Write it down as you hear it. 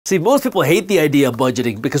See, most people hate the idea of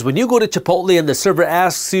budgeting because when you go to Chipotle and the server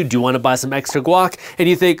asks you, do you want to buy some extra guac? And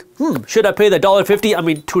you think, should I pay the $1.50? I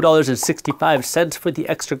mean, $2.65 for the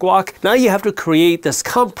extra guac. Now you have to create this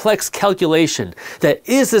complex calculation that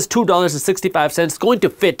is this $2.65 going to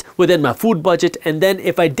fit within my food budget? And then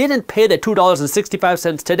if I didn't pay the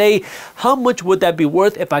 $2.65 today, how much would that be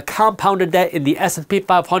worth if I compounded that in the S&P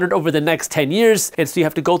 500 over the next 10 years? And so you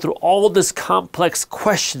have to go through all this complex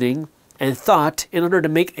questioning and thought in order to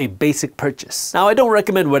make a basic purchase. Now, I don't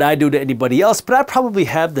recommend what I do to anybody else, but I probably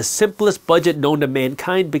have the simplest budget known to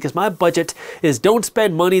mankind because my budget is don't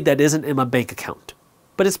spend money that isn't in my bank account.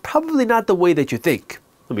 But it's probably not the way that you think.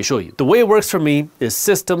 Let me show you. The way it works for me is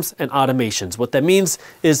systems and automations. What that means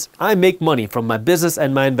is I make money from my business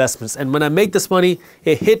and my investments. And when I make this money,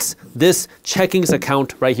 it hits this checkings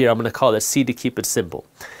account right here. I'm going to call it C to keep it simple.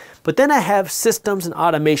 But then I have systems and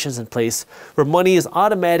automations in place where money is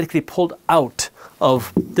automatically pulled out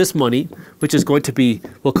of this money, which is going to be,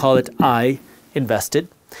 we'll call it I invested.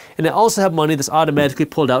 And I also have money that's automatically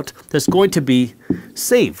pulled out that's going to be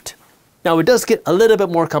saved. Now it does get a little bit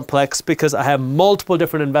more complex because I have multiple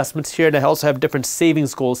different investments here and I also have different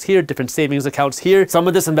savings goals here, different savings accounts here. Some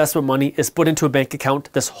of this investment money is put into a bank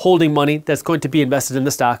account that's holding money that's going to be invested in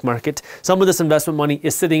the stock market. Some of this investment money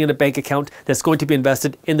is sitting in a bank account that's going to be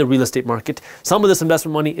invested in the real estate market. Some of this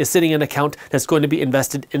investment money is sitting in an account that's going to be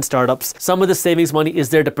invested in startups. Some of the savings money is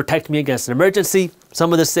there to protect me against an emergency.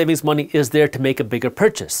 Some of the savings money is there to make a bigger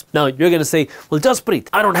purchase. Now you're going to say, well, Jaspreet,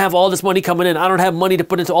 I don't have all this money coming in. I don't have money to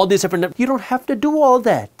put into all these different. You don't have to do all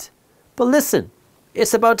that. But listen,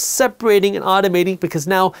 it's about separating and automating because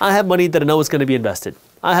now I have money that I know is going to be invested.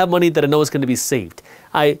 I have money that I know is going to be saved.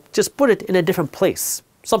 I just put it in a different place.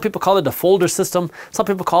 Some people call it a folder system. Some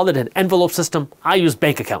people call it an envelope system. I use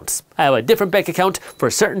bank accounts. I have a different bank account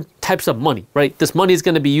for certain types of money, right? This money is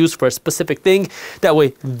going to be used for a specific thing. That way,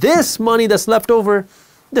 this money that's left over,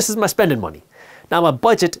 this is my spending money. Now my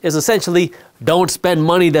budget is essentially don't spend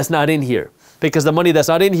money that's not in here. Because the money that's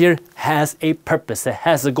not in here has a purpose, it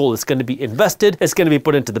has a goal. It's going to be invested, it's going to be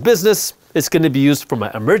put into the business, it's going to be used for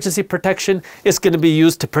my emergency protection, it's going to be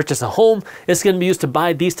used to purchase a home, it's going to be used to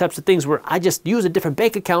buy these types of things where I just use a different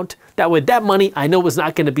bank account. That way that money I know is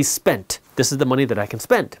not going to be spent. This is the money that I can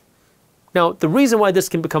spend. Now the reason why this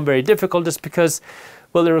can become very difficult is because,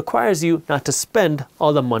 well, it requires you not to spend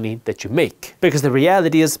all the money that you make. Because the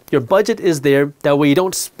reality is your budget is there, that way you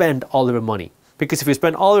don't spend all of your money. Because if you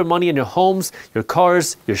spend all your money in your homes, your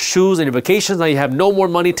cars, your shoes, and your vacations, now you have no more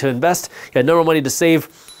money to invest, you have no more money to save,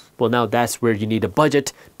 well, now that's where you need a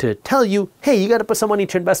budget to tell you, hey, you got to put some money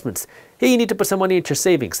into your investments. Hey, you need to put some money into your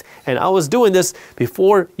savings. And I was doing this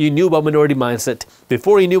before you knew about Minority Mindset,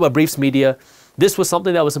 before you knew about Briefs Media. This was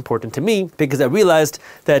something that was important to me because I realized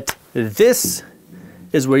that this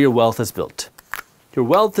is where your wealth is built. Your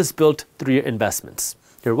wealth is built through your investments.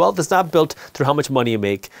 Your wealth is not built through how much money you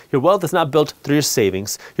make. Your wealth is not built through your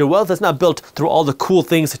savings. Your wealth is not built through all the cool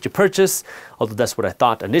things that you purchase, although that's what I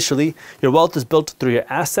thought initially. Your wealth is built through your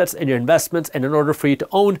assets and your investments, and in order for you to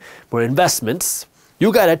own more investments,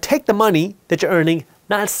 you gotta take the money that you're earning,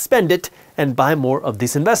 not spend it, and buy more of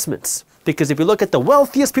these investments. Because if you look at the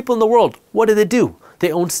wealthiest people in the world, what do?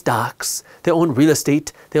 They own stocks, they own real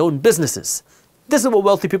estate, they own businesses. This is what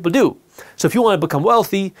wealthy people do. So if you want to become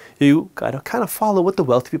wealthy, you gotta kind of follow what the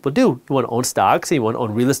wealthy people do. You want to own stocks, and you want to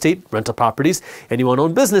own real estate, rental properties, and you want to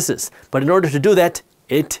own businesses. But in order to do that,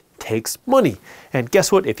 it takes money. And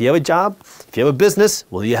guess what? If you have a job, if you have a business,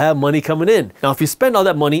 well, you have money coming in. Now, if you spend all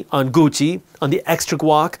that money on Gucci, on the extra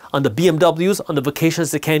guac, on the BMWs, on the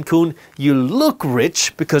vacations to Cancun, you look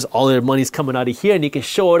rich because all your money's coming out of here and you can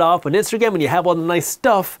show it off on Instagram and you have all the nice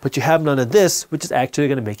stuff, but you have none of this, which is actually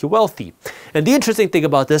going to make you wealthy. And the interesting thing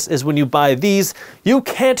about this is when you buy these, you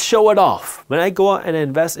can't show it off. When I go out and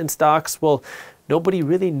invest in stocks, well, nobody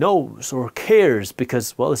really knows or cares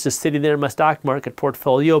because, well, it's just sitting there in my stock market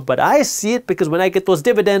portfolio. But I see it because when I get those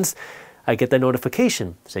dividends, I get that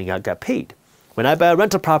notification saying I got paid. When I buy a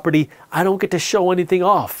rental property, I don't get to show anything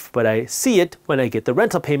off, but I see it when I get the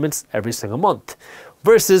rental payments every single month.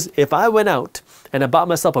 Versus if I went out and I bought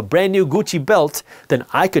myself a brand new Gucci belt, then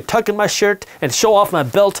I could tuck in my shirt and show off my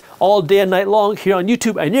belt all day and night long here on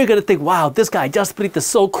YouTube. And you're gonna think, wow, this guy Jaspreet is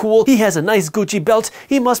so cool. He has a nice Gucci belt.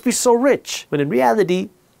 He must be so rich. When in reality,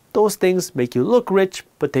 those things make you look rich,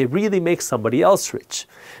 but they really make somebody else rich.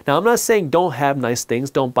 Now, I'm not saying don't have nice things,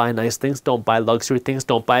 don't buy nice things, don't buy luxury things,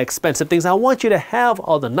 don't buy expensive things. I want you to have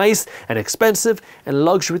all the nice and expensive and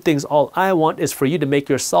luxury things. All I want is for you to make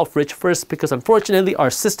yourself rich first, because unfortunately our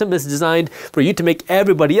system is designed for you to make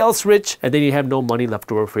everybody else rich, and then you have no money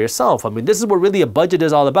left over for yourself. I mean, this is what really a budget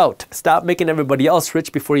is all about. Stop making everybody else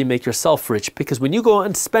rich before you make yourself rich, because when you go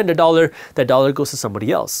and spend a dollar, that dollar goes to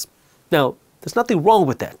somebody else. Now, there's nothing wrong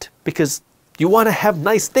with that, because you want to have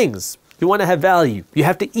nice things. You want to have value. You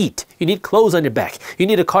have to eat. You need clothes on your back. You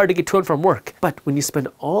need a car to get to and from work. But when you spend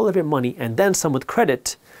all of your money and then some with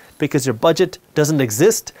credit because your budget doesn't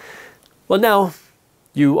exist, well, now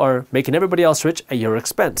you are making everybody else rich at your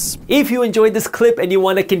expense. If you enjoyed this clip and you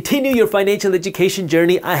want to continue your financial education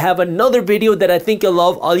journey, I have another video that I think you'll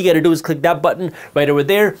love. All you got to do is click that button right over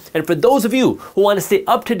there. And for those of you who want to stay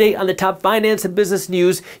up to date on the top finance and business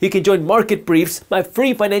news, you can join Market Briefs, my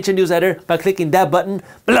free financial newsletter, by clicking that button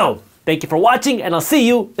below. Thank you for watching, and I'll see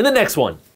you in the next one.